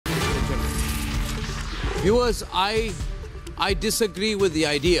Viewers, I disagree with the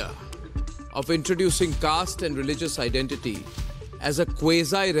idea of introducing caste and religious identity as a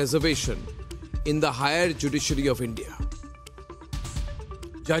quasi-reservation in the higher judiciary of India.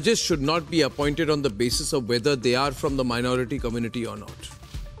 Judges should not be appointed on the basis of whether they are from the minority community or not,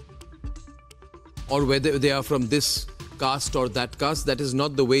 or whether they are from this caste or that caste. That is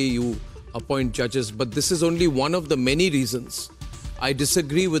not the way you appoint judges. But this is only one of the many reasons I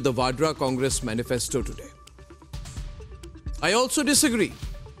disagree with the Vadra Congress Manifesto today. I also disagree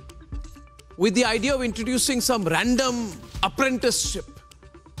with the idea of introducing some random apprenticeship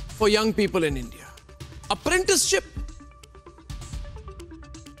for young people in India. Apprenticeship?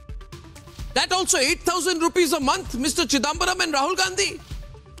 That also 8,000 rupees a month, Mr. Chidambaram and Rahul Gandhi.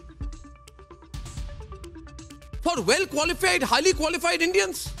 For well-qualified, highly qualified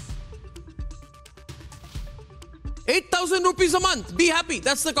Indians. 8,000 rupees a month. Be happy.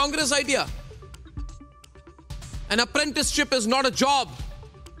 That's the Congress idea. An apprenticeship is not a job.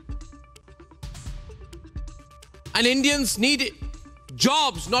 And Indians need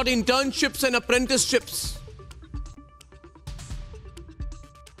jobs, not internships and apprenticeships.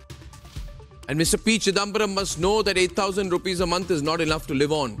 And Mr. P. Chidambaram must know that 8,000 rupees a month is not enough to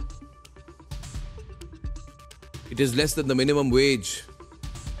live on. It is less than the minimum wage.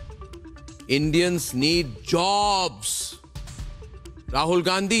 Indians need jobs. Rahul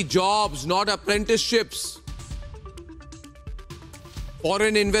Gandhi, jobs, not apprenticeships.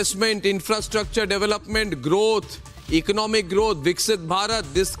 Foreign investment, infrastructure development, growth, economic growth, Viksit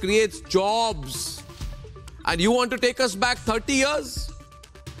Bharat, this creates jobs. And you want to take us back 30 years?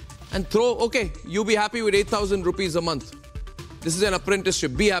 And okay, you be happy with 8,000 rupees a month. This is an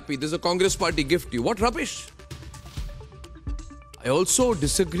apprenticeship, be happy. This is a Congress party gift to you. What rubbish. I also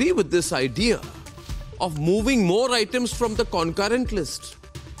disagree with this idea of moving more items from the concurrent list,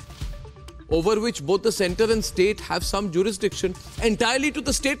 over which both the centre and state have some jurisdiction, entirely to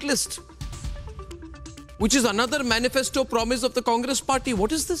the state list, which is another manifesto promise of the Congress party.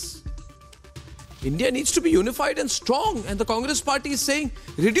 What is this? India needs to be unified and strong, and the Congress party is saying,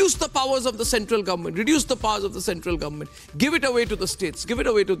 reduce the powers of the central government, reduce the powers of the central government, give it away to the states, give it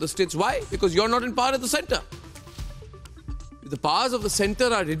away to the states. Why? Because you're not in power at the centre. If the powers of the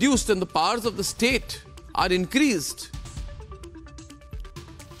centre are reduced and the powers of the state are increased,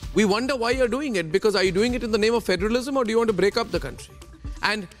 we wonder why you're doing it. Because are you doing it in the name of federalism, or do you want to break up the country?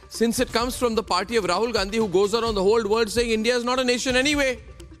 And since it comes from the party of Rahul Gandhi, who goes around the whole world saying India is not a nation anyway,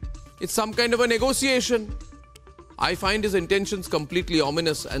 it's some kind of a negotiation, I find his intentions completely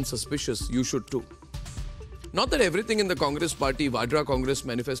ominous and suspicious. You should too. Not that everything in the Congress party, Vadra Congress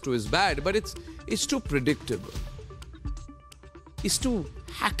Manifesto is bad, but it's too predictable. It's too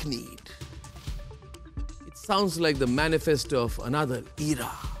hackneyed. It sounds like the manifesto of another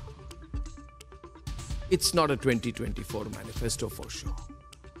era. It's not a 2024 manifesto for sure.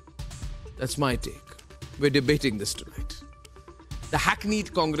 That's my take. We're debating this tonight. The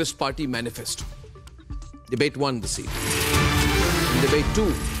Hackneyed Congress Party Manifesto. Debate 1 this evening. And debate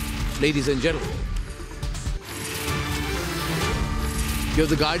 2, ladies and gentlemen. You have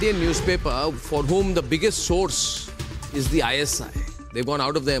the Guardian newspaper, for whom the biggest source is the ISI. They've gone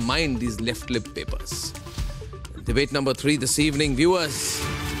out of their mind, these left-lib papers. Debate number 3 this evening. Viewers,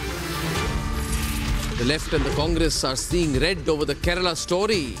 the left and the Congress are seeing red over the Kerala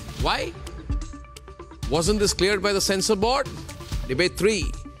story. Why? Wasn't this cleared by the censor board? Debate 3.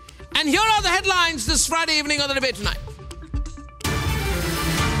 And here are the headlines this Friday evening on the Debate Tonight.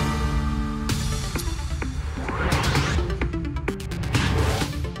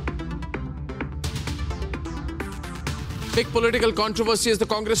 Big political controversy as the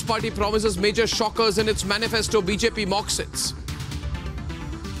Congress party promises major shockers in its manifesto. BJP mocks it.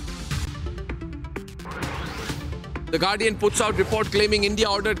 The Guardian puts out report claiming India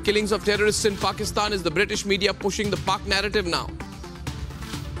ordered killings of terrorists in Pakistan. Is the British media pushing the Pak narrative now?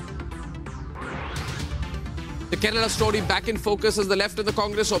 The Kerala story back in focus as the left and the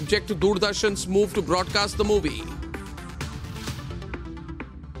Congress object to Doordarshan's move to broadcast the movie.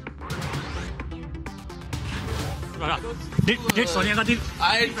 Did Sonia Gandhi...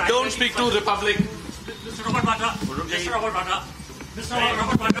 I don't speak to Republic. Mr. Robert Patra. Mr. Robert Patra. Mr.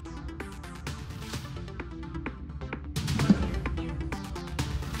 Robert Patra.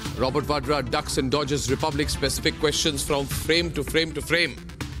 Robert Vadra ducks and dodges Republic-specific questions from frame to frame to frame.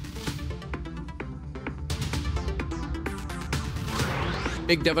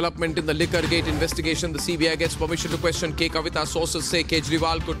 Big development in the Liquorgate investigation. The CBI gets permission to question K. Kavita. Sources say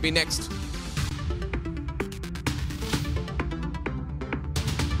Kejriwal could be next.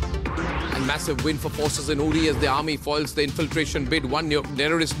 massive win for forces in Uri as the army foils the infiltration bid. One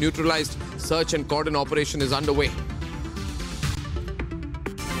terrorist neutralized. Search and cordon operation is underway.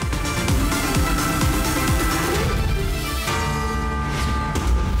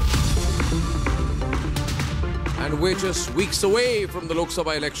 And we're just weeks away from the Lok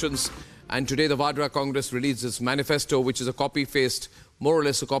Sabha elections. And today the Vadra Congress released its manifesto, which is a copy-paste, more or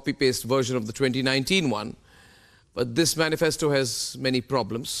less a copy-paste version of the 2019 one. But this manifesto has many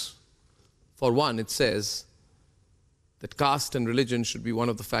problems. For one, it says that caste and religion should be one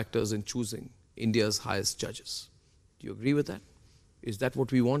of the factors in choosing India's highest judges. Do you agree with that? Is that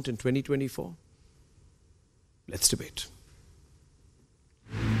what we want in 2024? Let's debate.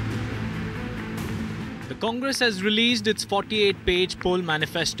 The Congress has released its 48-page poll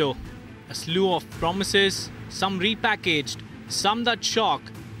manifesto. A slew of promises, some repackaged, some that shock,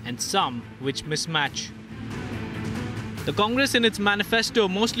 and some which mismatch. The Congress in its manifesto,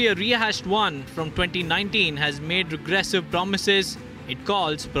 mostly a rehashed one from 2019, has made regressive promises it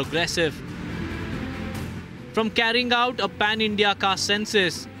calls progressive. From carrying out a pan-India caste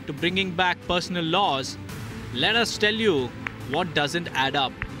census to bringing back personal laws, let us tell you what doesn't add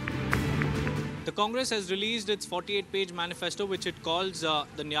up. The Congress has released its 48-page manifesto, which it calls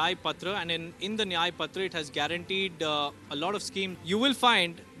the Nyay Patra, and in the Nyay Patra it has guaranteed a lot of schemes. You will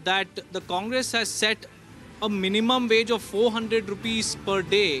find that the Congress has set a minimum wage of 400 rupees per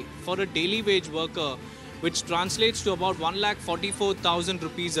day for a daily wage worker, which translates to about 1,44,000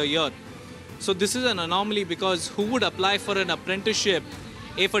 rupees a year. So this is an anomaly, because who would apply for an apprenticeship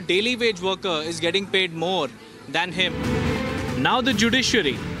if a daily wage worker is getting paid more than him? Now the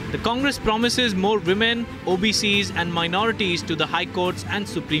judiciary. The Congress promises more women, OBCs and minorities to the High Courts and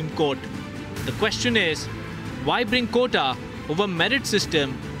Supreme Court. The question is, why bring quota over merit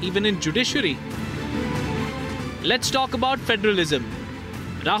system even in judiciary? Let's talk about federalism.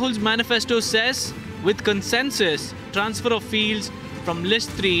 Rahul's manifesto says, with consensus, transfer of fields from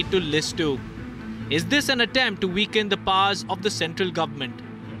List 3 to List 2. Is this an attempt to weaken the powers of the central government?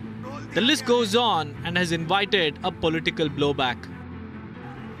 The list goes on and has invited a political blowback.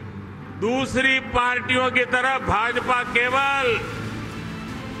 दूसरी पार्टियों की तरह भाजपा केवल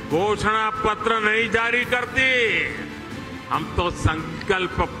घोषणा पत्र नहीं जारी करती, हम तो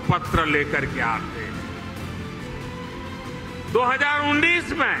संकल्प पत्र लेकर के आते हैं।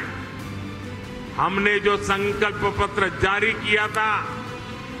 2019 में हमने जो संकल्प पत्र जारी किया था,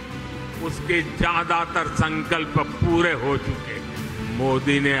 उसके ज्यादातर संकल्प पूरे हो चुके हैं।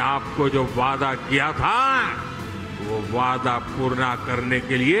 मोदी ने आपको जो वादा किया था, वो वादा पूरा करने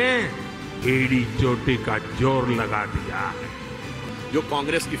के लिए एड़ी चोटी का जोर लगा दिया है। जो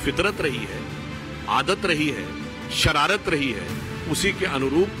कांग्रेस की फितरत रही है, आदत रही है, शरारत रही है, उसी के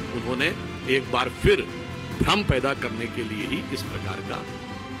अनुरूप उन्होंने एक बार फिर भ्रम पैदा करने के लिए ही इस प्रकार का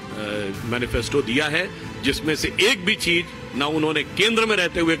मैनिफेस्टो दिया है, जिसमें से एक भी चीज ना उन्होंने केंद्र में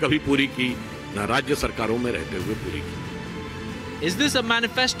रहते हुए कभी पूरी की, ना राज्य सरकारों में रहते हुए पूरी की। Is this a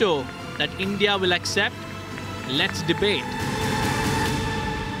manifesto that India will accept? Let's debate.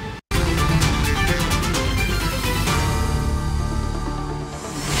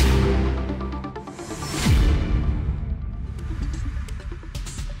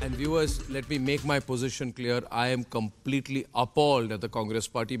 And viewers, let me make my position clear. I am completely appalled at the Congress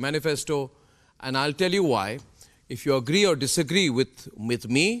Party manifesto, and I'll tell you why. If you agree or disagree with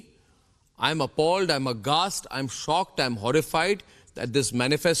me, I'm appalled, I'm aghast, I'm shocked, I'm horrified at this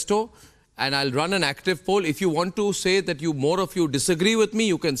manifesto, and I'll run an active poll. If you want to say that more of you disagree with me,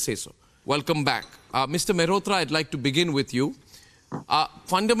 you can say so. Welcome back. Mr. Mehrotra, I'd like to begin with you.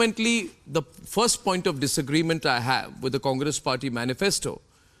 Fundamentally, the first point of disagreement I have with the Congress Party manifesto.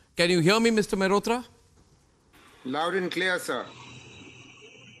 Can you hear me, Mr. Mehrotra? Loud and clear, sir.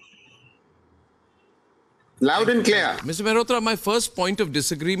 Loud and clear. Mr. Mehrotra, my first point of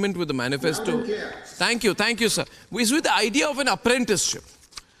disagreement with the manifesto. Thank you, sir. Is with the idea of an apprenticeship.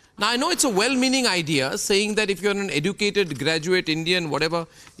 Now, I know it's a well-meaning idea, saying that if you're an educated graduate Indian, whatever,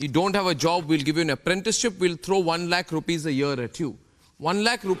 you don't have a job, we'll give you an apprenticeship, we'll throw 1 lakh rupees a year at you. 1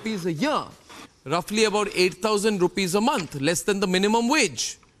 lakh rupees a year, roughly about 8,000 rupees a month, less than the minimum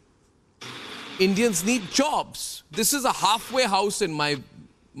wage. Indians need jobs. This is a halfway house in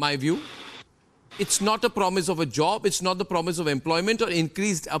my view. It's not a promise of a job. It's not the promise of employment or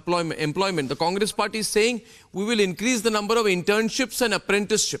increased employment. The Congress Party is saying we will increase the number of internships and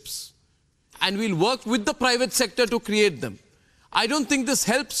apprenticeships, and we'll work with the private sector to create them. I don't think this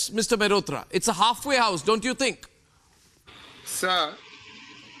helps, Mr. Mehrotra. It's a halfway house, don't you think? Sir,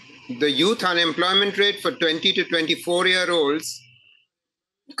 the youth unemployment rate for 20 to 24-year-olds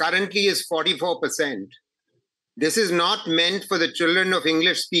currently is 44%. This is not meant for the children of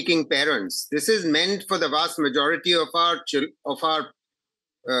English-speaking parents. This is meant for the vast majority of our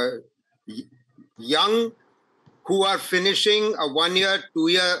young who are finishing a 1-year,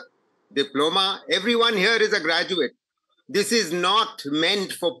 2-year diploma. Everyone here is a graduate. This is not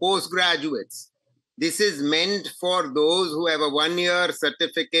meant for postgraduates. This is meant for those who have a 1-year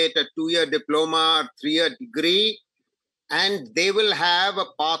certificate, a 2-year diploma, or 3-year degree, and they will have a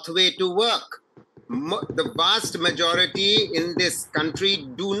pathway to work. The vast majority in this country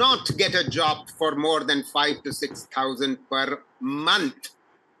do not get a job for more than 5,000 to 6,000 per month.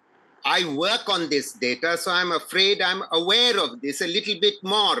 I work on this data, so I'm afraid I'm aware of this a little bit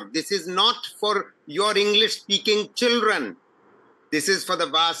more. This is not for your English-speaking children. This is for the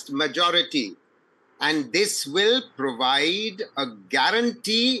vast majority. And this will provide a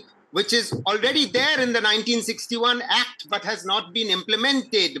guarantee which is already there in the 1961 Act, but has not been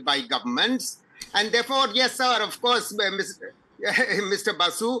implemented by governments. And therefore, yes, sir, of course, Mr.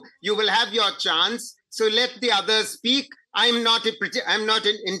 Basu, you will have your chance. So let the others speak. I'm not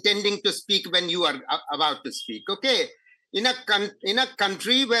intending to speak when you are about to speak. Okay. In a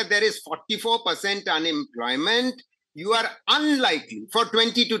country where there is 44% unemployment, you are unlikely for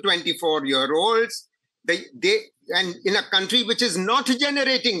 20 to 24-year-olds. And in a country which is not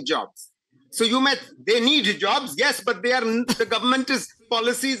generating jobs. So they need jobs, yes, but the government's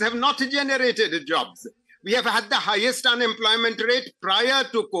policies have not generated jobs. We have had the highest unemployment rate prior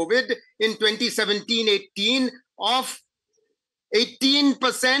to COVID in 2017-18 of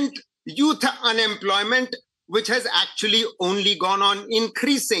 18% youth unemployment, which has actually only gone on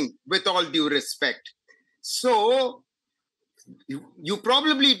increasing, with all due respect. So you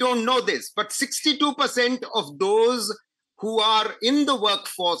probably don't know this, but 62% of those who are in the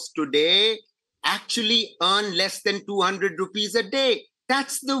workforce today actually earn less than 200 rupees a day.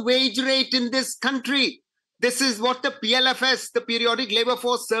 That's the wage rate in this country. This is what the PLFS, the Periodic Labor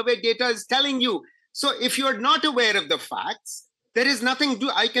Force Survey data, is telling you. So if you're not aware of the facts, there is nothing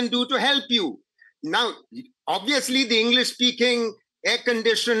I can do to help you. Now, obviously, the English-speaking,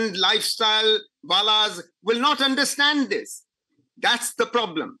 air-conditioned lifestyle walas will not understand this. That's the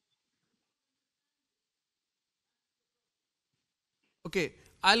problem. Okay,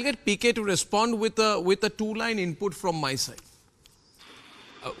 I'll get PK to respond with a two-line input from my side.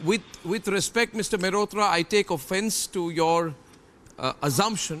 With respect, Mr. Mehrotra, I take offense to your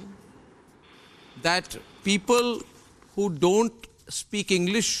assumption that people who don't speak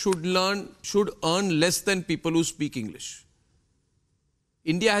English should earn less than people who speak English.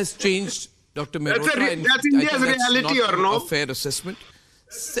 India has changed, Dr. Mehrotra. That's India's reality, or no? A fair assessment.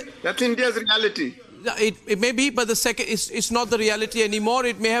 That's India's reality. It may be, but it's not the reality anymore.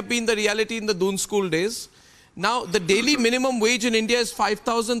 It may have been the reality in the Doon school days. Now, the daily minimum wage in India is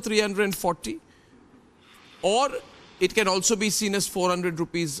 5,340, or it can also be seen as 400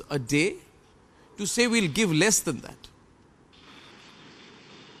 rupees a day. To say we'll give less than that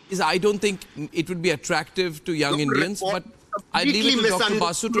I don't think it would be attractive to young Indians, but I leave it to Dr.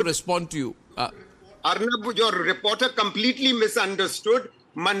 Basu to respond to you. Arnab, your reporter completely misunderstood.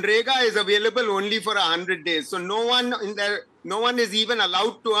 Manrega is available only for 100 days. So no one is even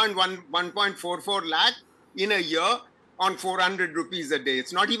allowed to earn 1.44 lakh in a year on 400 rupees a day.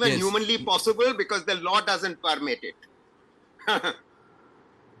 It's not even humanly possible because the law doesn't permit it.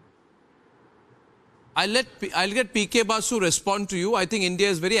 I'll get PK Basu respond to you. I think India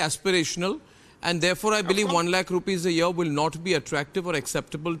is very aspirational, and therefore I believe 1 lakh rupees a year will not be attractive or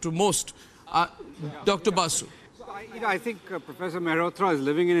acceptable to most. Dr. Basu. So I think Professor Mehrotra is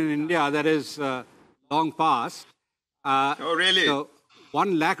living in an India that is long past. Oh, really? So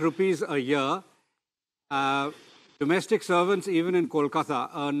 1 lakh rupees a year, domestic servants even in Kolkata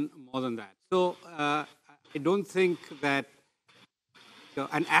earn more than that. So I don't think that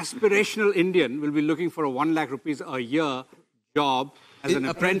an aspirational Indian will be looking for a 1 lakh rupees a year job as an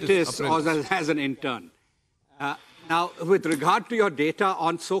apprentice or as an intern. Now, with regard to your data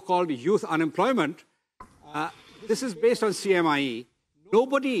on so-called youth unemployment, this is based on CMIE.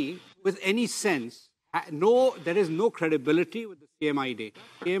 Nobody with any sense, there is no credibility with the CMIE data.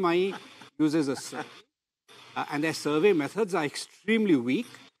 CMIE uses a survey, and their survey methods are extremely weak.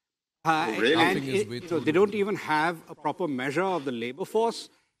 So they don't even have a proper measure of the labor force.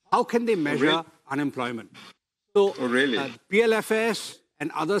 How can they measure unemployment? So PLFS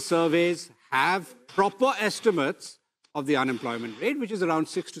and other surveys have proper estimates of the unemployment rate, which is around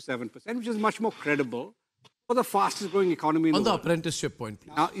 6 to 7%, which is much more credible for the fastest growing economy in the world. On the apprenticeship point,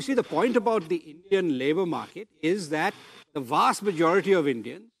 please. Now, you see, the point about the Indian labor market is that the vast majority of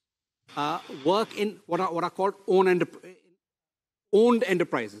Indians work in what are called owned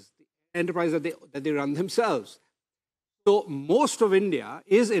enterprises, enterprises that they run themselves. So most of India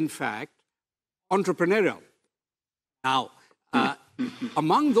is, in fact, entrepreneurial. Now,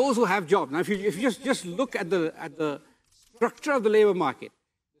 among those who have jobs, now if you just look at the structure of the labor market,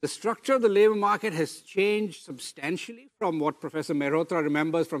 the structure of the labor market has changed substantially from what Professor Mehrotra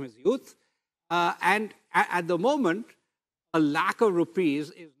remembers from his youth. And at the moment, a lakh of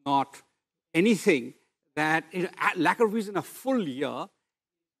rupees is not anything that, lakh of rupees in a full year,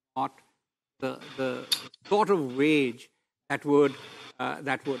 not the sort of wage that would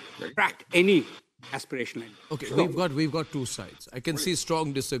attract any aspirational end. Okay, we've got two sides. I can see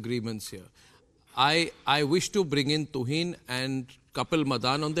strong disagreements here. I wish to bring in Tuhin and Kapil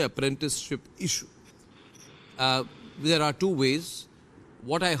Madan on the apprenticeship issue. There are two ways.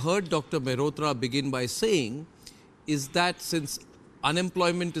 What I heard Dr. Mehrotra begin by saying is that since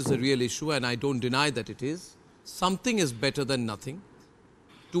unemployment is a real issue, and I don't deny that it is, something is better than nothing.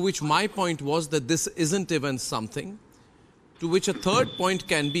 To which my point was that this isn't even something. To which a third point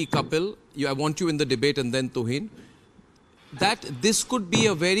can be, Kapil, I want you in the debate and then Tuhin, that this could be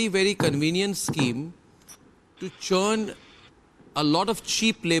a very, very convenient scheme to churn a lot of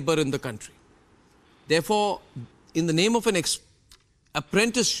cheap labor in the country. Therefore, in the name of an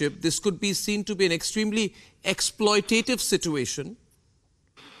apprenticeship, this could be seen to be an extremely exploitative situation.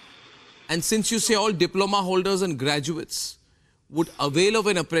 And since you say all diploma holders and graduates would avail of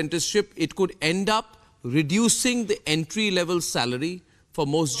an apprenticeship, it could end up reducing the entry-level salary for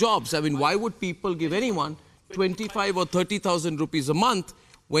most jobs. I mean, why would people give anyone 25 or 30,000 rupees a month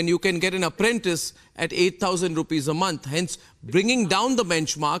when you can get an apprentice at 8,000 rupees a month? Hence, bringing down the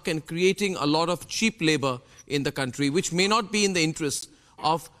benchmark and creating a lot of cheap labor in the country, which may not be in the interest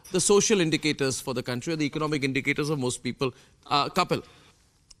of the social indicators for the country or the economic indicators of most people. Kapil.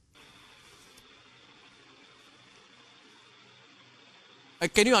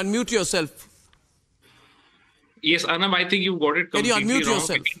 Can you unmute yourself? Yes, Arnab, I think you got it completely wrong. Can you unmute wrong.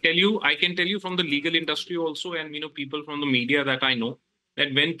 yourself? I can tell you from the legal industry also, and people from the media that I know,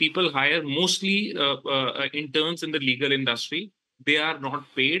 that when people hire mostly interns in the legal industry, they are not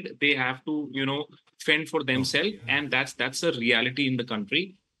paid. They have to fend for themselves, and that's a reality in the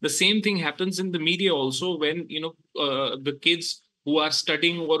country. The same thing happens in the media also when the kids who are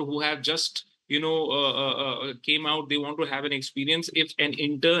studying or who have just came out, they want to have an experience. If an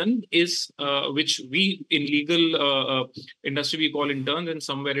intern is, which we in legal industry we call interns, and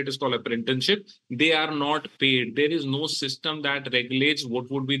somewhere it is called apprenticeship, they are not paid. There is no system that regulates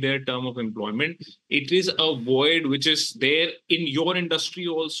what would be their term of employment. It is a void which is there in your industry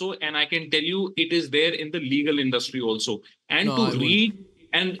also, and I can tell you it is there in the legal industry also. And to read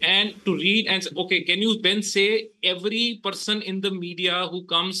and say, okay, can you then say every person in the media who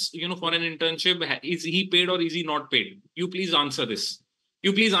comes, for an internship, is he paid or is he not paid? You please answer this.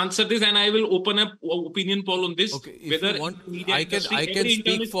 And I will open up opinion poll on this. Okay, whether want, media I can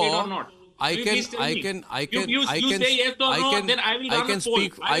speak for. Or not. I can say yes or no, then I will run a poll.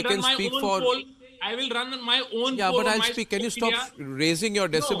 I can speak for. I will run my own. Yeah, but I'll speak. Can you stop raising your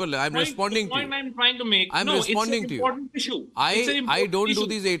decibel? I'm responding to you. I'm trying to make. I'm responding to you. Issue. I don't do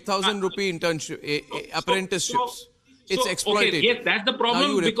these 8,000 rupee internship apprenticeships. It's exploitative. Okay, yes, that's the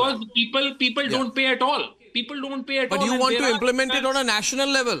problem because people don't pay at all. People don't pay at all. But you want to implement it on a national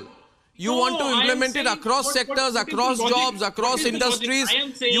level. You want to implement it across sectors, across jobs, across industries.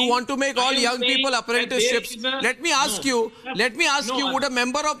 You want to make all young people apprenticeships. Let me ask you, would a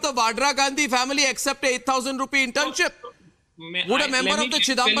member of the Vadra Gandhi family accept a 8,000 rupee internship? Would a member of the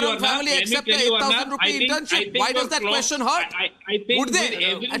Chidambaram family accept a 8,000 rupee internship? Why does that question hurt? Would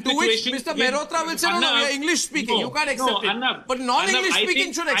they? And to which Mr. Mehrotra will say, no, we are English speaking. You can't accept it. But non-English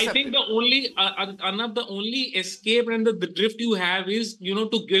speaking should accept it. I think the only escape and the drift you have is,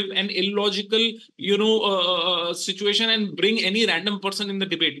 to give an illogical, situation and bring any random person in the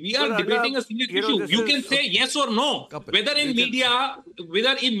debate. We are debating a serious issue. You can say yes or no. Whether in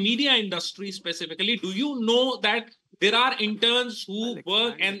media industry specifically, do you know that there are interns who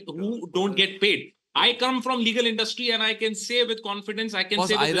work and who don't get paid? I come from legal industry and I can say with confidence, I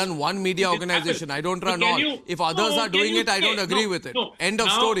run one media organization. I don't run all. If others are doing it, I don't agree with it. End of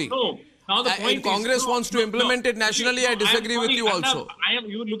story. Now the point and Congress wants to implement it nationally. I disagree with you also.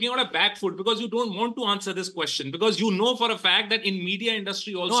 You're looking on a back foot because you don't want to answer this question, because you know for a fact that in media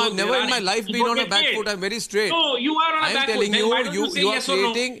industry also. No, I've never in my life been on a back foot. I'm very straight. No, you are on a back foot. I'm telling you,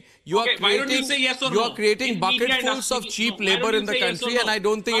 you are creating bucketfuls of cheap labor in the country, and I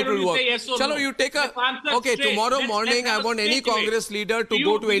don't think it will work. Chalo, you take a. Okay, tomorrow morning, I want any Congress leader to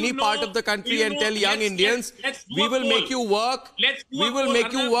go to any part of the country and tell young Indians, we will make you work. We will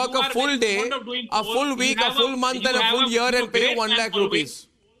make you work a full day, a full week, a full month, and a full year, and pay 1 lakh rupees.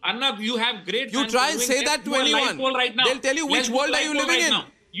 Arnab, you have great. You try and say that to anyone. Right now. They'll tell you which world are you living in.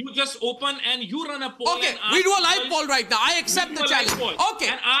 You just open and you run a poll. Okay, we do a live poll right now. I accept the challenge.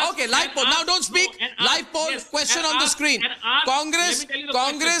 Okay, okay, live poll. Now don't speak. Live poll. Question on the screen. Congress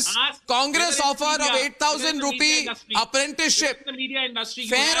offer of 8,000 rupee apprenticeship.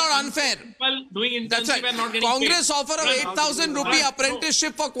 Fair or unfair? That's right. Congress offer of 8,000 rupee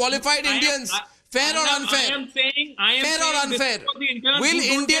apprenticeship for qualified Indians. Fair or unfair? Fair or unfair?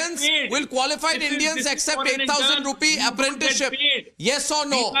 Will qualified Indians accept 8,000 rupee apprenticeship? Yes or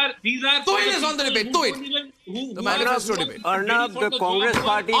no? Do it is on the debate. Do it. The manifesto debate. Arnab, the Congress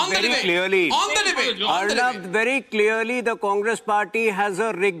Party very clearly. On the debate. Arnab, very clearly, the Congress Party has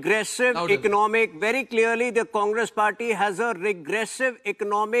a regressive economic. Very clearly, the Congress Party has a regressive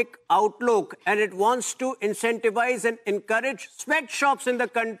economic outlook, and it wants to incentivize and encourage sweatshops in the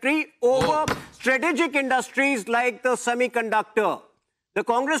country over strategic industries like the semiconductor. The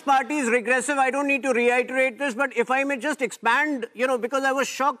Congress Party is regressive. I don't need to reiterate this, but if I may just expand, because I was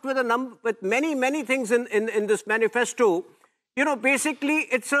shocked with many things in this manifesto. Basically,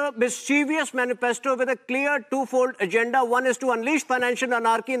 it's a mischievous manifesto with a clear twofold agenda. One is to unleash financial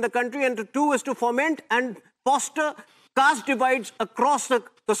anarchy in the country, and two is to foment and foster caste divides across the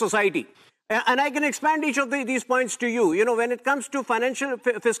society. And I can expand each of these points to you. When it comes to financial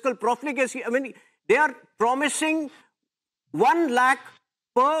fiscal profligacy, they are promising 1 lakh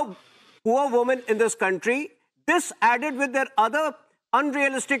per poor woman in this country. This added with their other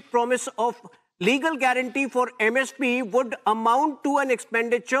unrealistic promise of legal guarantee for MSP would amount to an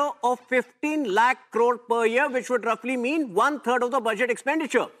expenditure of 15 lakh crore per year, which would roughly mean 1/3 of the budget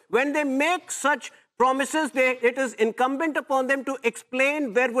expenditure. When they make such promises, it is incumbent upon them to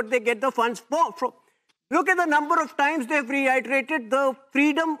explain where would they get the funds from. Look at the number of times they've reiterated the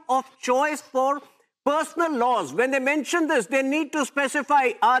freedom of choice for personal laws. When they mention this, they need to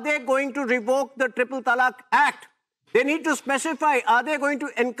specify, are they going to revoke the Triple Talaq Act? They need to specify, are they going to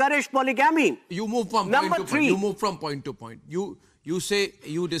encourage polygamy? You move from point to point. You move from point to point. You say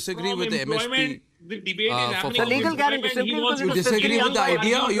you disagree with the MSP. The debate is happening. The legal guarantee simply because you disagree with the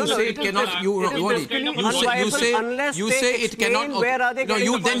idea, or you say it cannot. You say it cannot.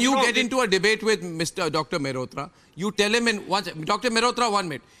 No, then you get into a debate with Dr. Mehrotra. You tell him Dr. Mehrotra, 1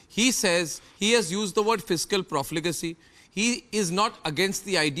 minute. He says he has used the word fiscal profligacy. He is not against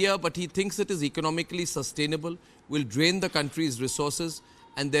the idea, but he thinks it is economically sustainable, will drain the country's resources,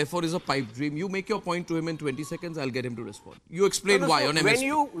 and therefore is a pipe dream. You make your point to him in 20 seconds, I'll get him to respond. You explain why on MSP.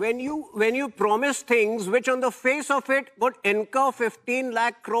 When you promise things which on the face of it would incur 15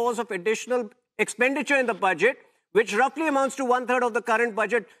 lakh crores of additional expenditure in the budget, which roughly amounts to 1/3 of the current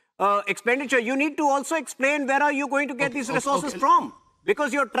budget expenditure, you need to also explain where are you going to get these resources from?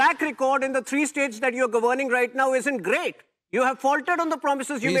 Because your track record in the 3 states that you're governing right now isn't great. You have faltered on the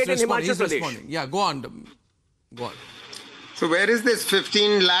promises you made in Himachal Pradesh. Yeah, go on. Go on. So where is this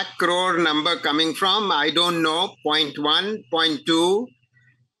 15 lakh crore number coming from? I don't know. Point 1. Point 2.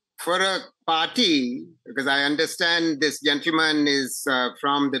 For a party, because I understand this gentleman is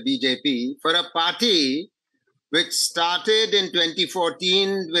from the BJP, for a party which started in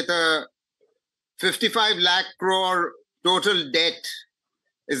 2014 with a 55 lakh crore total debt,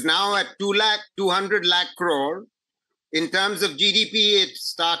 is now at 200 lakh crore. In terms of GDP, it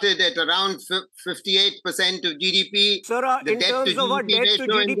started at around 58% of GDP. Sir, in terms of a debt to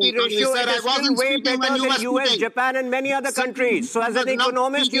GDP ratio, it is still way better than US, Japan, and many other countries. So as an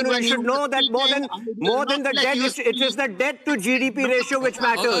economist, you should know that more than the debt, it is the debt to GDP ratio which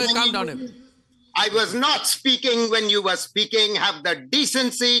matters. Calm down. I was not speaking when you were speaking. Have the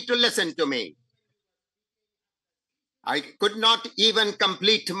decency to listen to me. I could not even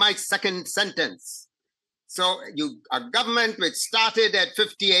complete my second sentence. So a government which started at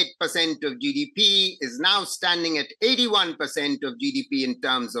 58% of GDP is now standing at 81% of GDP in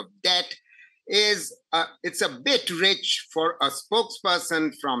terms of debt. It's a bit rich for a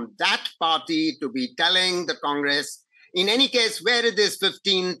spokesperson from that party to be telling the Congress. In any case, where is this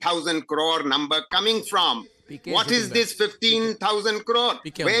 15,000 crore number coming from? What is this 15,000 crore?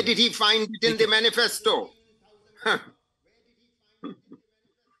 Where did he find it in the manifesto?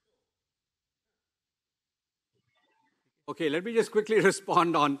 Okay, let me just quickly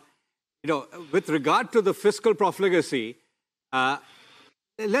respond on, with regard to the fiscal profligacy,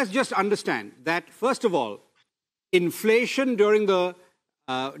 let's just understand that, first of all, inflation during the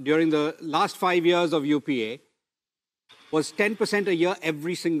last 5 years of UPA was 10% a year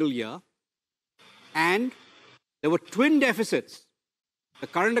every single year, and there were twin deficits. The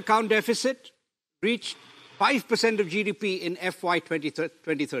current account deficit reached 5% of GDP in FY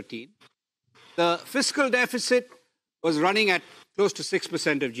 2013. The fiscal deficit was running at close to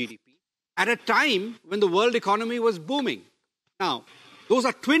 6% of GDP at a time when the world economy was booming. Now, those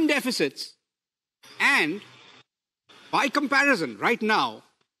are twin deficits, and by comparison, right now,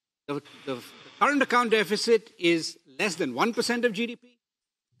 the current account deficit is less than 1% of GDP.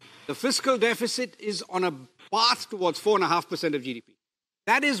 The fiscal deficit is on a path towards 4.5% of GDP.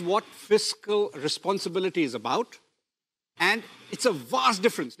 That is what fiscal responsibility is about, and it's a vast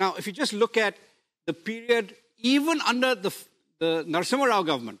difference. Now, if you just look at the period, even under the Narasimha Rao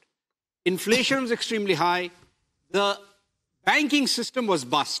government, inflation was extremely high, the banking system was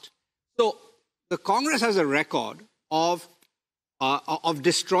bust. So the Congress has a record of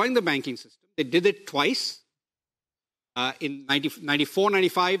destroying the banking system. They did it twice. In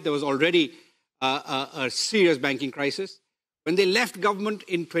 94-95, there was already a serious banking crisis. When they left government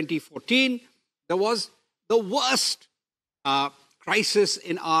in 2014, there was the worst crisis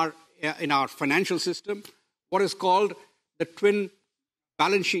in our financial system, what is called the twin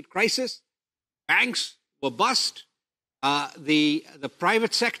balance sheet crisis. Banks were bust. The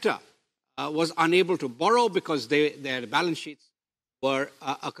private sector was unable to borrow because their balance sheets were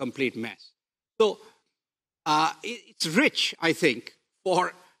a complete mess. So it's rich, I think,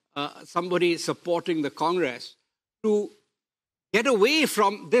 for somebody supporting the Congress to get away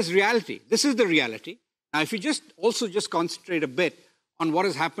from this reality. This is the reality. Now, if you just concentrate a bit on what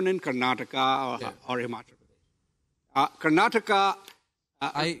has happened in Karnataka or Himachal Pradesh. Karnataka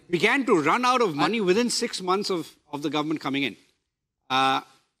began to run out of money within 6 months of the government coming in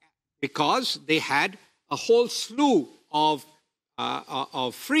because they had a whole slew of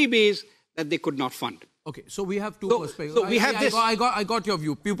freebies that they could not fund. Okay, so we have two perspectives. So we have this. I got your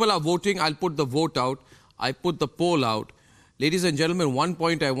view. People are voting. I'll put the vote out. I put the poll out. Ladies and gentlemen, one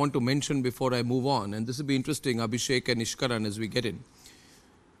point I want to mention before I move on, and this will be interesting, Abhishek and Ishkaran, as we get in.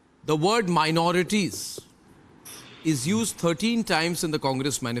 The word minorities is used 13 times in the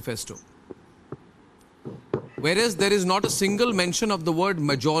Congress Manifesto, whereas there is not a single mention of the word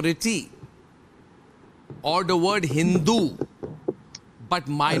majority or the word Hindu, but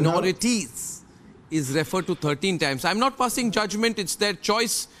minorities is referred to 13 times. I'm not passing judgment, it's their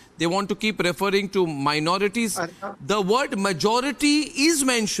choice. They want to keep referring to minorities. The word majority is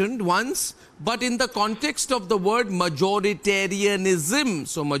mentioned once, but in the context of the word majoritarianism.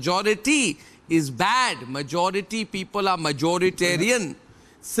 So majority is bad. Majority people are majoritarian.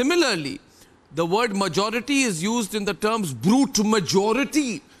 Similarly, the word majority is used in the terms brute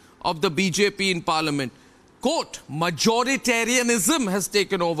majority of the BJP in parliament. Quote, majoritarianism has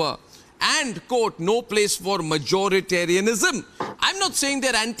taken over. And, quote, no place for majoritarianism. I'm not saying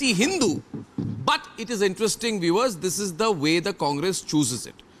they're anti-Hindu, but it is interesting, viewers, this is the way the Congress chooses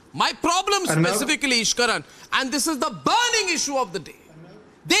it. My problem specifically, Ishkaran, and this is the burning issue of the day.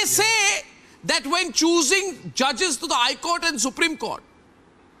 They say that when choosing judges to the High Court and Supreme Court,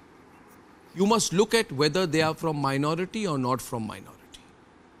 you must look at whether they are from minority or not from minority.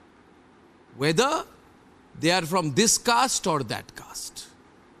 Whether they are from this caste or that caste.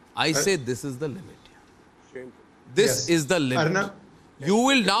 I say this is the limit. This is the limit. Arnab, you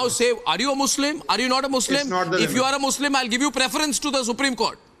will now say, are you a Muslim? Are you not a Muslim? If you are a Muslim, I'll give you preference to the Supreme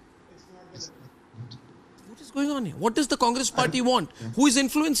Court. What is going on here? What does the Congress party want? Who is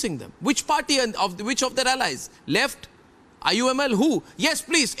influencing them? Which party and which of their allies? Left? IUML? Who? Yes,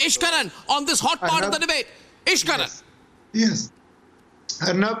 please. Ishkaran, on this hot part of the debate. Ishkaran. Yes.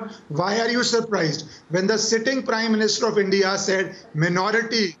 Arnab, why are you surprised when the sitting Prime Minister of India said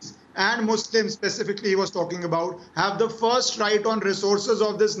minorities and Muslims specifically he was talking about have the first right on resources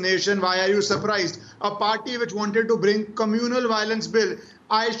of this nation? Why are you surprised? A party which wanted to bring communal violence bill.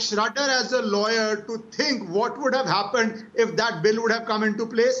 I shudder as a lawyer to think what would have happened if that bill would have come into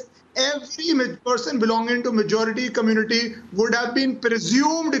place. Every person belonging to majority community would have been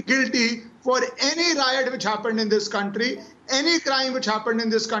presumed guilty for any riot which happened in this country, any crime which happened in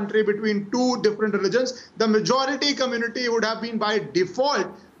this country between two different religions. The majority community would have been by default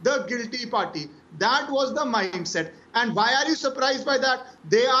the guilty party. That was the mindset. And why are you surprised by that?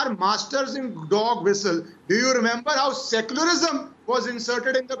 They are masters in dog whistle. Do you remember how secularism was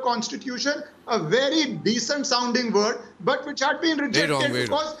inserted in the constitution? A very decent sounding word, but which had been rejected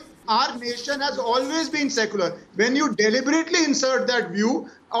because our nation has always been secular. When you deliberately insert that view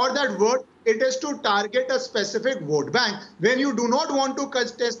or that word, it is to target a specific vote bank. When you do not want to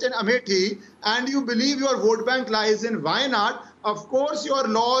contest in Amethi and you believe your vote bank lies in Wayanad, of course your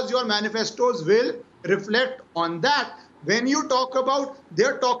laws, your manifestos will reflect on that. When you talk about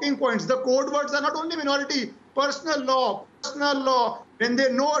their talking points, the code words are not only minority, personal law. When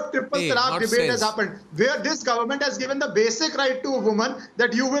they know a triple talaq debate has happened, where this government has given the basic right to a woman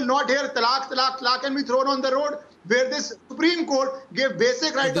that you will not hear talaq and be thrown on the road. where this Supreme Court gave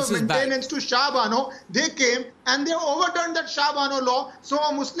basic right of maintenance to Shah Bano. They came and they overturned that Shah Bano law, so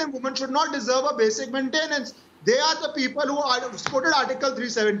a Muslim woman should not deserve a basic maintenance. They are the people who supported Article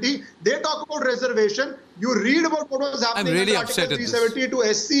 370. They talk about reservation. You read about what was happening under Article 370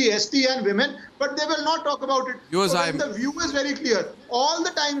 to SC, ST and women, but they will not talk about it. So the view is very clear. All the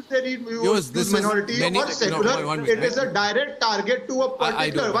times they read minority or secular, it is a direct target to a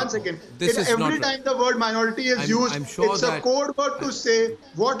particular. One second. Every time the word minority is used, it's a code word to say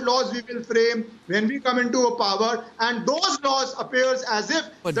what laws we will frame when we come into a power, and those laws appears as if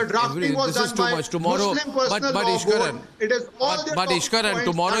the drafting was done by Muslim personal law board. It is all but Ishkaran,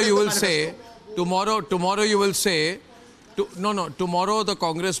 tomorrow you will say, tomorrow you will say, tomorrow the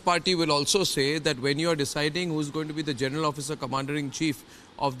Congress party will also say that when you are deciding who's going to be the General Officer Commander-in-Chief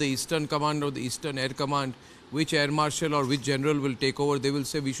of the Eastern Command or the Eastern Air Command, which Air Marshal or which General will take over, they will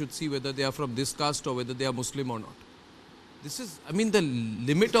say we should see whether they are from this caste or whether they are Muslim or not. This is, I mean, the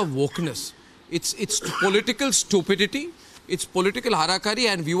limit of wokeness. It's political stupidity, it's political harakari,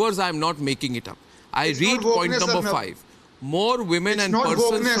 and viewers, I am not making it up. I read point number 5. More women and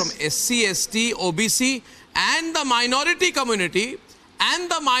persons from SC, ST, OBC and the minority community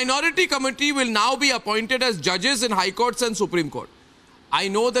will now be appointed as judges in High Courts and Supreme Court. I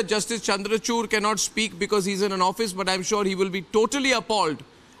know that Justice Chandrachud cannot speak because he's in an office, but I'm sure he will be totally appalled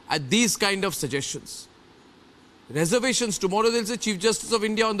at these kind of suggestions. Reservations, tomorrow they'll say Chief Justice of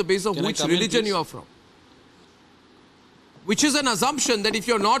India on the basis of which religion you are from. Which is an assumption that if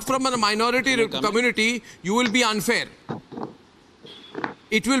you're not from a minority community, you will be unfair.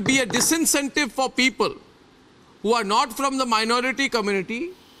 It will be a disincentive for people who are not from the minority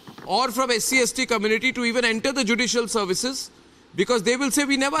community or from SC, ST community to even enter the judicial services, because they will say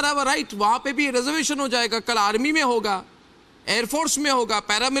we never have a right. वहाँ पे भी reservation हो जाएगा. कल army में होगा, air force में होगा,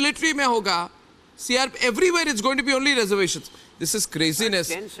 paramilitary में होगा, CRP, everywhere it's going to be only reservations. This is craziness.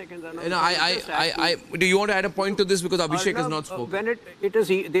 10 seconds. Do you want to add a point to this, because Abhishek has not spoken?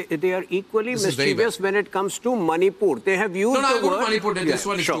 When they are equally mischievous when it comes to Manipur. They have used the word Manipur. This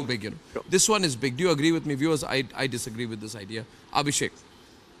one is too big. You know. This one is big. Do you agree with me, viewers? I disagree with this idea. Abhishek.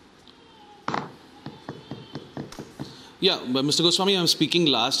 Yeah, but Mr. Goswami, I'm speaking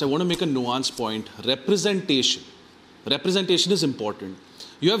last. I want to make a nuanced point. Representation. Representation is important.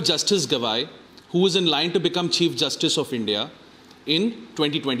 You have Justice Gawai, who is in line to become Chief Justice of India in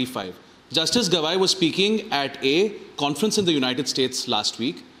 2025. Justice Gawai was speaking at a conference in the United States last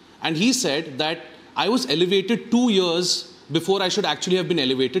week, and he said that I was elevated 2 years before I should actually have been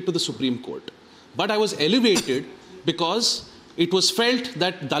elevated to the Supreme Court. But I was elevated because it was felt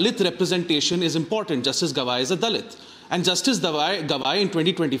that Dalit representation is important. Justice Gawai is a Dalit. And Justice Gawai in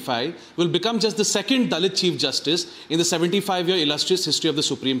 2025 will become just the second Dalit Chief Justice in the 75-year illustrious history of the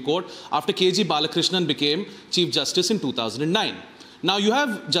Supreme Court, after K.G. Balakrishnan became Chief Justice in 2009. Now you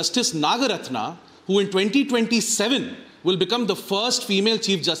have Justice Nagaratna, who in 2027 will become the first female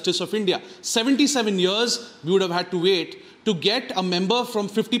Chief Justice of India. 77 years we would have had to wait to get a member from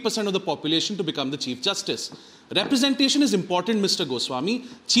 50% of the population to become the Chief Justice. Representation is important, Mr. Goswami.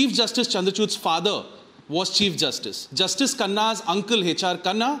 Chief Justice Chandrachud's father was Chief Justice. Justice Khanna's uncle, H.R.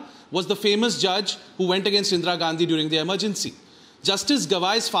 Khanna, was the famous judge who went against Indira Gandhi during the emergency. Justice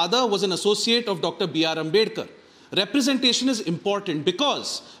Gawai's father was an associate of Dr. B.R. Ambedkar. Representation is important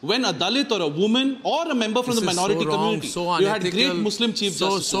because when a Dalit or a woman or a member from the minority community, you had great Muslim Chief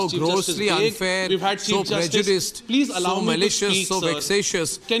Justice, so grossly unfair, we've had Chief so prejudiced, please allow so me malicious, to speak, so sir.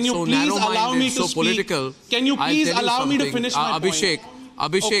 vexatious, Can you so please allow me to so speak? political. Can you please allow me to finish my Abhishek, point?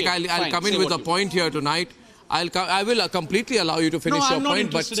 Abhishek, Okay, I'll come in with a point here tonight. I will completely allow you to finish your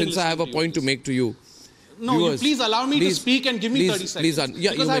point, but since I have a point to make to you. No, viewers, please allow me to speak and give me 30 seconds.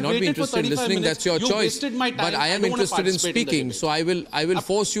 Yeah, you may not be interested in listening, that's your choice. But I am interested in speaking, so I will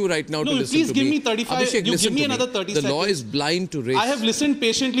force you right now to listen to me. Please give me 35, Abhishek, you give me another 30 seconds. The law is blind to race. I have listened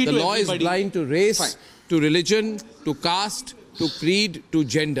patiently to everybody. The law is blind to race, to religion, to caste, to creed, to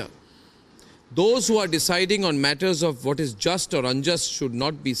gender. Those who are deciding on matters of what is just or unjust should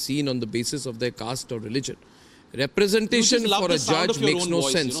not be seen on the basis of their caste or religion. Representation for a judge makes no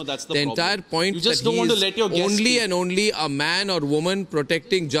sense. You know, the entire point that he is only and only a man or woman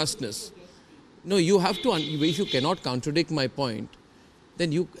protecting justice. No, you have to, if you cannot contradict my point,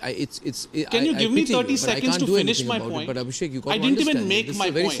 then you, Can you give me 30 seconds to finish my point? But Abhishek, you got I didn't even make my point. This is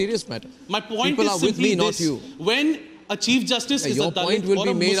a very serious matter. My point People is are with simply me, not this. you. When a Chief Justice is a Dalit will or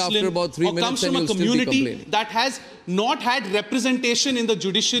be a made Muslim after about 3 or minutes comes and from a you'll still be community complaining. that has not had representation in the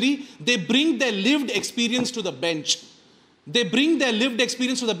judiciary, they bring their lived experience to the bench. They bring their lived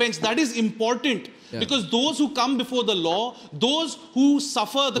experience to the bench. That is important because those who come before the law, those who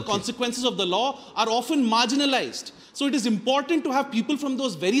suffer the consequences of the law are often marginalized. So it is important to have people from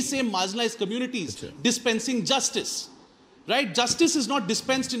those very same marginalized communities dispensing justice. Right? Justice is not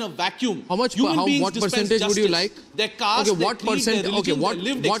dispensed in a vacuum. What percentage would you like? Their caste, their creed, their religion, their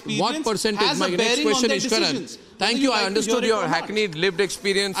lived experience what percentage? has My a next bearing question on is their Karan. decisions. Thank you. I understood your hackneyed lived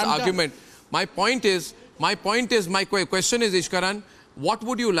experience argument. My point is, my question is, Ishkaran, what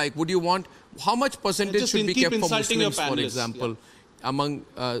would you like? Would you want, how much percentage should be kept for Muslims, for example, among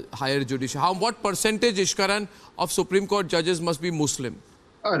higher judiciary? What percentage, Ishkaran, of Supreme Court judges must be Muslim?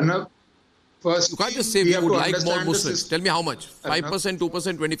 Arnab, first, you can't just say we would like more Muslims. Tell me how much? 5%,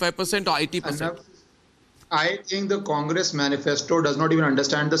 2%, 25% or 80%? I think the Congress manifesto does not even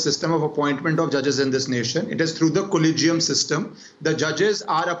understand the system of appointment of judges in this nation. It is through the collegium system. The judges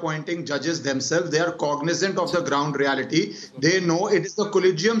are appointing judges themselves. They are cognizant of the ground reality. They know it is the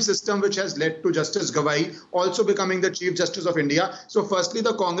collegium system which has led to Justice Gawai also becoming the Chief Justice of India. So firstly,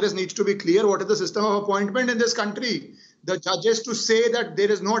 the Congress needs to be clear what is the system of appointment in this country. The judges to say that there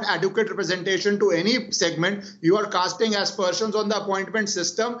is not adequate representation to any segment, you are casting aspersions on the appointment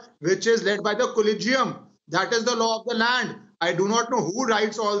system, which is led by the collegium. That is the law of the land. I do not know who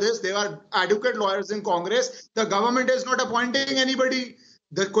writes all this. There are adequate lawyers in Congress. The government is not appointing anybody.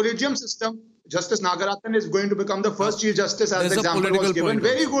 The collegium system, Justice Nagaratan is going to become the first Chief Justice as the example was given.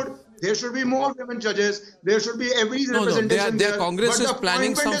 Very good. There should be more women judges. There should be every representation there. Congress is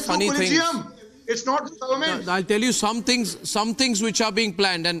planning some funny things. It's not the government. I'll tell you some things which are being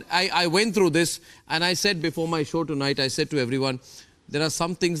planned. And I went through this and I said before my show tonight, I said to everyone, there are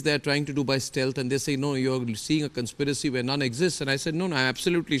some things they are trying to do by stealth and they say, no, you're seeing a conspiracy where none exists. And I said, no, I'm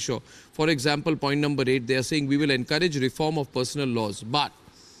absolutely sure. For example, point number 8, they are saying we will encourage reform of personal laws. But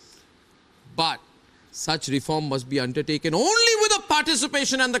such reform must be undertaken only with the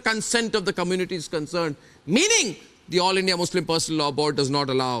participation and the consent of the communities concerned. Meaning, the All India Muslim Personal Law Board does not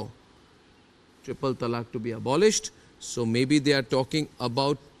allow triple talaq to be abolished. So maybe they are talking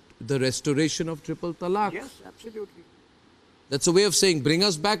about the restoration of triple talaq. Yes, absolutely. That's a way of saying, bring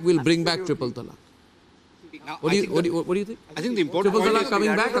us back, we'll bring back triple talaq. What do you think? I think the important triple point talaq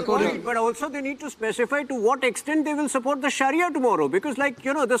coming back according. But also they need to specify to what extent they will support the Sharia tomorrow. Because like,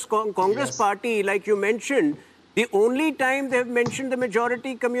 you know, this Congress party, like you mentioned, the only time they have mentioned the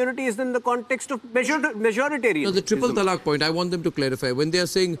majority community is in the context of majoritarianism. No, the triple talaq point, I want them to clarify. When they are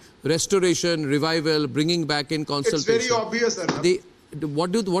saying restoration, revival, bringing back in consultation. It's very obvious, Arnab.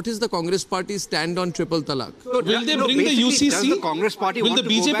 What is the Congress party stand on triple talaq? So will they bring the UCC? Does the Congress party will want the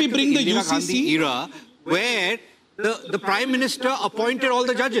to go back BJP to bring the Indira UCC Gandhi era where the Prime Minister appointed all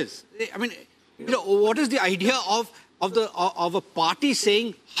the judges? I mean, you know, what is the idea of a party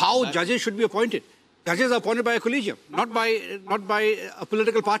saying how judges should be appointed? Judges are appointed by a collegium, not by a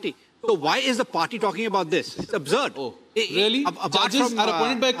political party. So why is the party talking about this? It's absurd. Oh, really? Judges are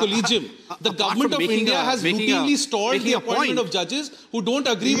appointed by a collegium. The government of India has routinely stalled the appointment of judges who don't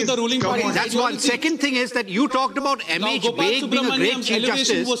agree with the ruling party. That's one. Second thing is that you talked about M.H. Baig being a great Chief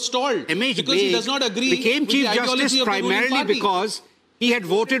Justice. Was stalled M.H. because he does not agree became Chief with the Justice primarily because he had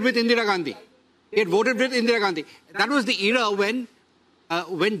voted with Indira Gandhi. That was the era when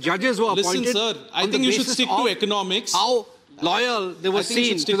judges were appointed. Listen, sir, I think you should stick to economics. How loyal they were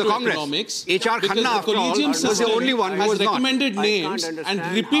seen to the Congress. H.R. Khanna, after all, was the only one who was not. Recommended names and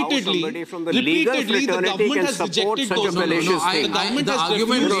repeatedly the government has rejected those names. The government has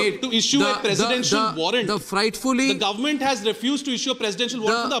refused to issue a presidential warrant. The government has refused to issue a presidential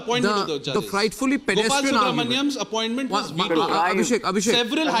warrant for the appointment of those judges. The frightfully pedestrian Gopal Subramaniam's appointment was vetoed. Abhishek.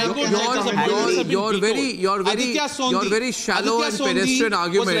 Several High Court judges' appointments have been vetoed. Your very shallow and pedestrian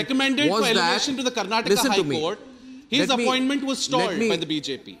argument was recommended for elevation to the Karnataka High Court. His appointment was stalled by the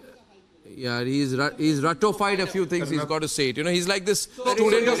BJP. Yeah, he's ratified a few things. He's got to say it. You know, he's like this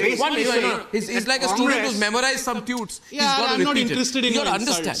student. He's like a student who's memorized some tutes. Yeah, I'm not interested in your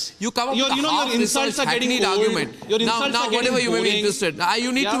insults. You come up with your insults are getting old. Now, whatever you may be interested.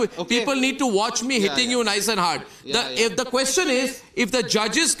 People need to watch me hitting you nice and hard. If the question is, if the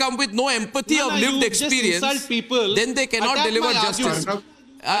judges come with no empathy of lived experience, then they cannot deliver justice.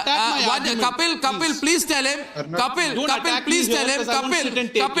 Kapil, please tell him. Kapil,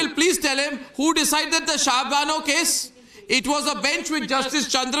 please tell him who decided the Shahbano case. It was a bench with Justice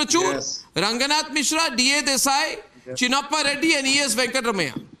Chandrachud, Ranganath Mishra, D.A. Desai, Chinnappa Reddy and E.S.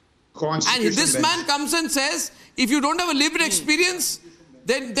 Venkatramaya. And this man comes and says, if you don't have a lived experience,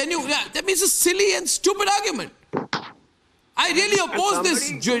 then that means a silly and stupid argument. I really oppose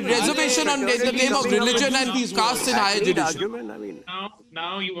this reservation on the name of religion and caste in higher judiciary.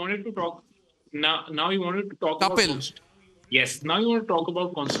 Now you wanted to talk. Now you wanted to talk Kapil. about Yes. Now you want to talk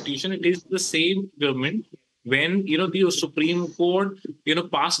about constitution. It is the same government when the Supreme Court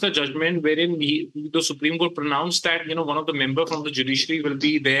passed a judgment wherein the Supreme Court pronounced that one of the member from the judiciary will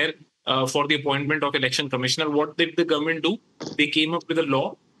be there for the appointment of election commissioner. What did the government do? They came up with a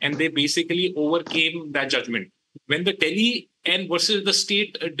law and they basically overcame that judgment. When the Delhi and versus the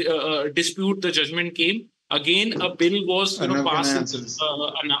state dispute, the judgment came. Again, a bill was passed,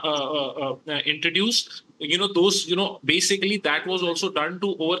 introduced. Basically that was also done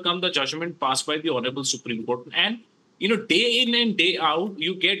to overcome the judgment passed by the Honorable Supreme Court. And day in and day out,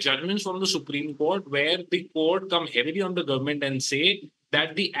 you get judgments from the Supreme Court where the court come heavily on the government and say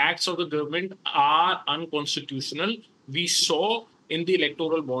that the acts of the government are unconstitutional. We saw in the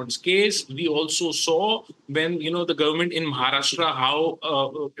electoral bonds case, we also saw when the government in Maharashtra how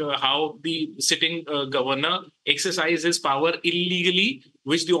the sitting governor exercised his power illegally,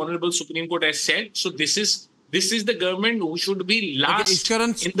 which the Honorable Supreme Court has said. So this is the government who should be last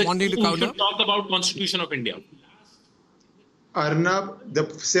in the who should talk about Constitution of India. Arnab, the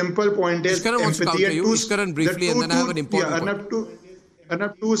simple point is empathy and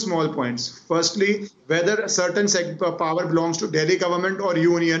Arnab, two small points. Firstly, whether a certain power belongs to Delhi government or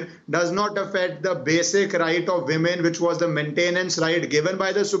union does not affect the basic right of women, which was the maintenance right given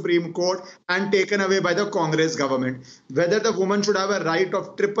by the Supreme Court and taken away by the Congress government. Whether the woman should have a right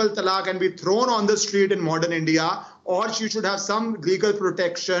of triple talaq and be thrown on the street in modern India, or she should have some legal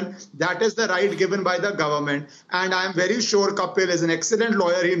protection, that is the right given by the government. And I am very sure Kapil is an excellent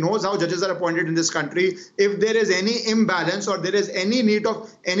lawyer. He knows how judges are appointed in this country. If there is any imbalance or there is any need of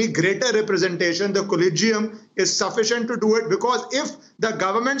any greater representation, the collegium is sufficient to do it, because if the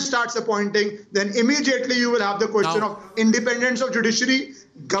government starts appointing, then immediately you will have the question of independence of judiciary,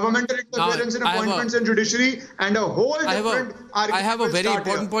 governmental interference in appointments in judiciary, and a whole different argument. I have a very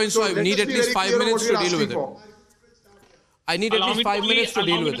important point, so I need at least 5 minutes to deal with it. I need at least 5 minutes to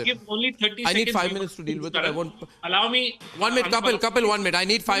deal with it. I need 5 minutes to deal with it. I won't. Allow me. 1 minute, Kapil, 1 minute. I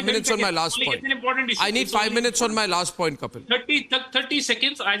need 5 minutes on my last point. I need 5 minutes on my last point, Kapil. 30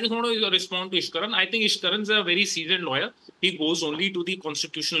 seconds. I just want to respond to Ishkaran. I think Ishkaran is a very seasoned lawyer. He goes only to the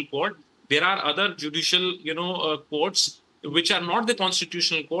Constitutional Court. There are other judicial, courts which are not the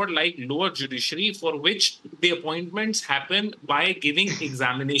Constitutional Court, like lower judiciary, for which the appointments happen by giving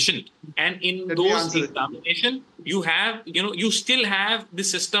examination. And in those examination, you have, you still have the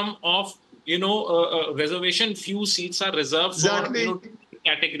system of, reservation. Few seats are reserved for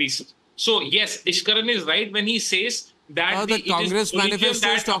categories. So yes, Ishkaran is right when he says that the Congress Manifesto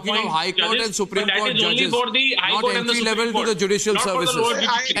is talking of High Court and Supreme Court judges, not entry level to the judicial services.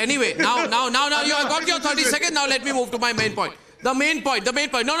 Anyway, now you have got your 30 seconds. Now let me move to my main point. The main point.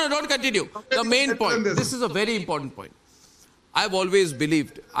 No, don't continue. The main point. This is a very important point. I've always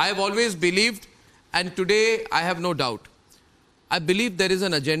believed, and today I have no doubt. I believe there is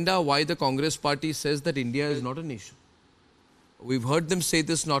an agenda why the Congress party says that India is not a nation. We've heard them say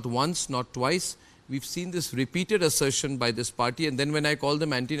this not once, not twice. We've seen this repeated assertion by this party, and then when I call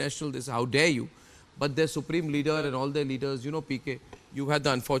them anti-national, they say, how dare you? But their supreme leader and all their leaders, PK, you had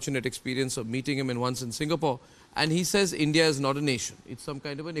the unfortunate experience of meeting him once in Singapore, and he says India is not a nation. It's some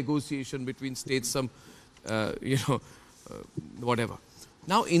kind of a negotiation between states, whatever.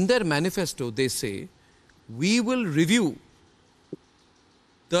 Now, in their manifesto, they say, we will review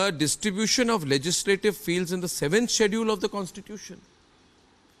the distribution of legislative fields in the 7th schedule of the Constitution.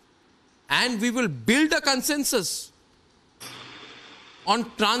 And we will build a consensus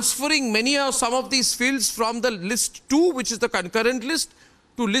on transferring many or some of these fields from the list 2, which is the concurrent list,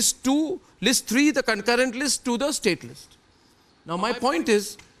 to list 3, the concurrent list, to the state list. Now, my point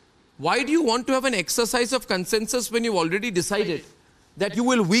is, why do you want to have an exercise of consensus when you've already decided that you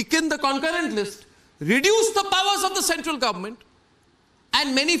will weaken the concurrent list, reduce the powers of the central government,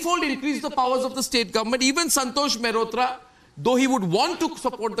 and manifold increase the powers of the state government? Even Santosh Mehrotra, though he would want to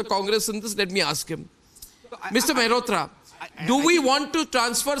support the Congress in this, let me ask him. Mr. Mehrotra, do we want to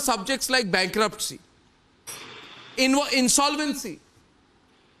transfer subjects like bankruptcy, insolvency,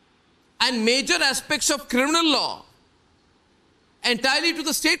 and major aspects of criminal law entirely to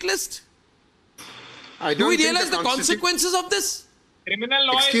the state list? Do we realize the consequences of this? Criminal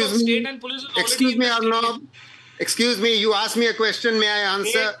law is of state and police. Excuse me, Arnab. Excuse me, you asked me a question, may I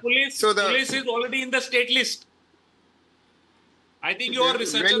answer? Police is already in the state list. I think your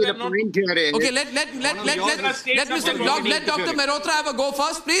researchers have not... Okay, let Dr. Mehrotra have a go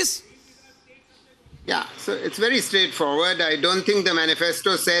first, please. Yeah, so it's very straightforward. I don't think the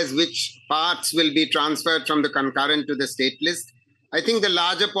manifesto says which parts will be transferred from the concurrent to the state list. I think the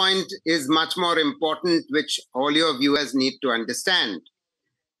larger point is much more important, which all your viewers need to understand.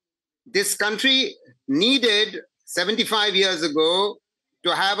 This country needed 75 years ago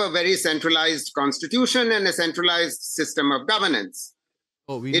to have a very centralized constitution and a centralized system of governance.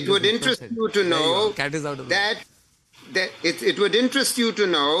 It would interest you to know that it would interest you to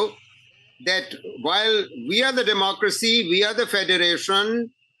know that while we are the democracy, we are the federation,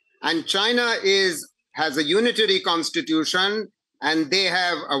 and China has a unitary constitution and they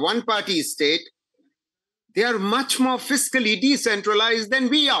have a one-party state, they are much more fiscally decentralized than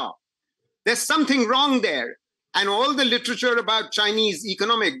we are. There's something wrong there. And all the literature about Chinese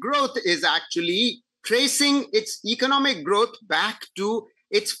economic growth is actually tracing its economic growth back to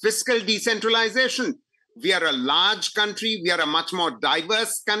its fiscal decentralization. We are a large country. We are a much more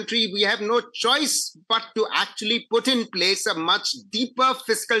diverse country. We have no choice but to actually put in place a much deeper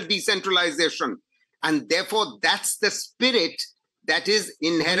fiscal decentralization. And therefore, that's the spirit that is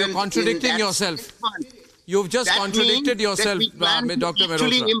inherent. You're contradicting yourself. You've just contradicted yourself, Dr. Mehrotra.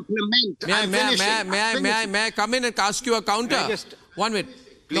 May I come in and ask you a counter? 1 minute.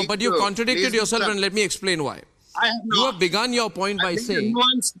 No, but you contradicted yourself, and let me explain why. You have begun your point by saying,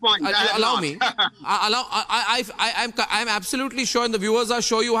 allow me. I'm absolutely sure, and the viewers are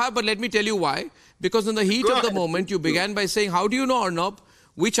sure you have, but let me tell you why. Because in the heat of the moment, you began by saying, how do you know, Arnab,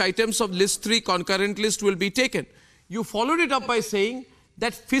 which items of list 3 concurrent list will be taken? You followed it up by saying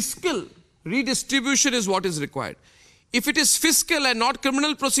that fiscal redistribution is what is required. If it is fiscal and not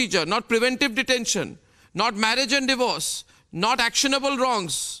criminal procedure, not preventive detention, not marriage and divorce, not actionable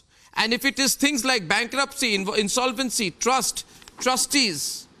wrongs, and if it is things like bankruptcy, insolvency, trust,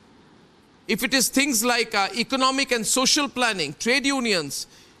 trustees, if it is things like economic and social planning, trade unions,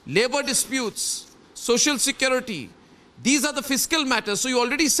 labor disputes, social security, these are the fiscal matters. So you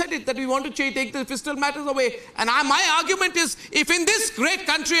already said it, that we want to take the fiscal matters away. And my argument is, if in this great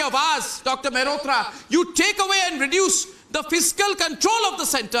country of ours, Dr. Mehrotra, you take away and reduce the fiscal control of the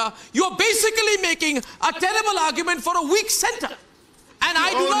center, you are basically making a terrible argument for a weak center. And I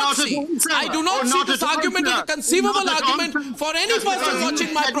do not see this argument as a conceivable argument for any person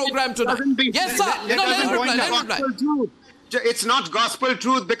watching my program tonight. Yes, sir. No, let me reply. It's not gospel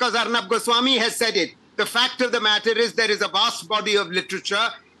truth because Arnab Goswami has said it. The fact of the matter is there is a vast body of literature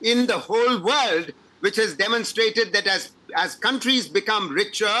in the whole world which has demonstrated that as countries become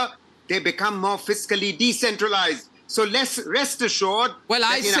richer, they become more fiscally decentralized. So let's rest assured. Well,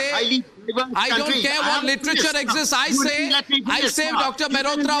 I don't care what literature exists. I say, Dr.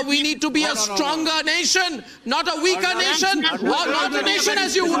 Mehrotra, we need to be a stronger nation, not a weaker nation, or not a nation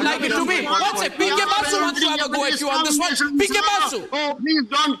as you would like it to be. What's it? PK Basu wants to have a go at you on this one. PK Basu. Oh, please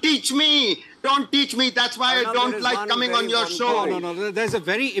don't teach me. Don't teach me. That's why I don't like coming on your show. No. There's a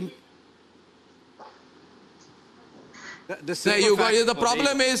very... There you go. The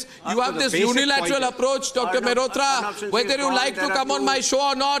problem is you have this unilateral approach, Dr. Mehrotra. Whether you like to come on my show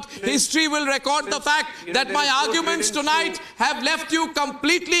or not, history will record the fact that my arguments tonight have left you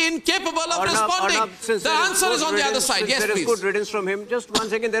completely incapable of responding. The answer is on the other side. Yes, please. Good riddance from him. Just 1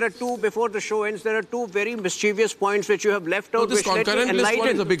 second. There are two, before the show ends, there are two very mischievous points which you have left out. This concurrent list one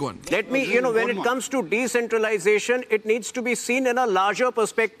is a big one. Let me, when it comes to decentralization, it needs to be seen in a larger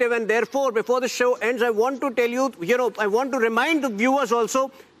perspective. And therefore, before the show ends, I want to tell you, I want to remind the viewers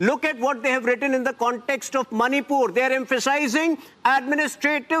also, look at what they have written in the context of Manipur. They are emphasizing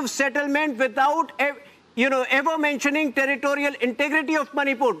administrative settlement without, ever mentioning territorial integrity of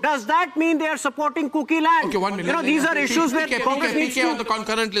Manipur. Does that mean they are supporting cookie land? Okay, 1 minute. These are issues where Congress needs to... on the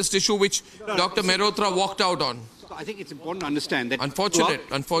concurrent list issue which Dr. Mehrotra walked out on. So I think it's important to understand that... Unfortunate.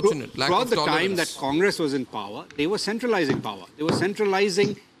 Throughout the time that Congress was in power, they were centralizing power. They were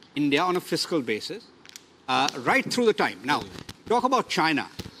centralizing India on a fiscal basis. Right through the time. Now, talk about China.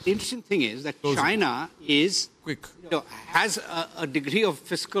 The interesting thing is that China is has a degree of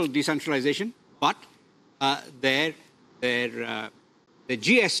fiscal decentralization, but their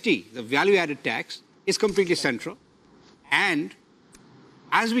GST, the value-added tax, is completely central. And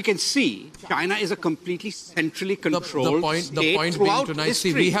as we can see, China is a completely centrally controlled state the point being tonight,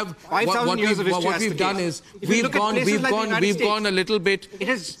 see, we have what we've done is we've gone a little bit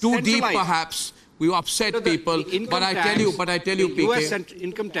too deep, perhaps. We upset people, but I tell you,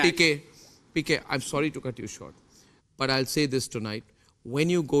 PK, I'm sorry to cut you short, but I'll say this tonight. When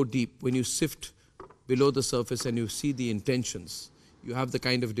you go deep, when you sift below the surface and you see the intentions, you have the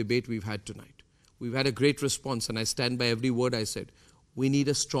kind of debate we've had tonight. We've had a great response, and I stand by every word I said. We need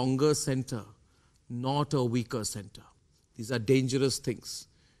a stronger center, not a weaker center. These are dangerous things.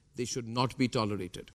 They should not be tolerated.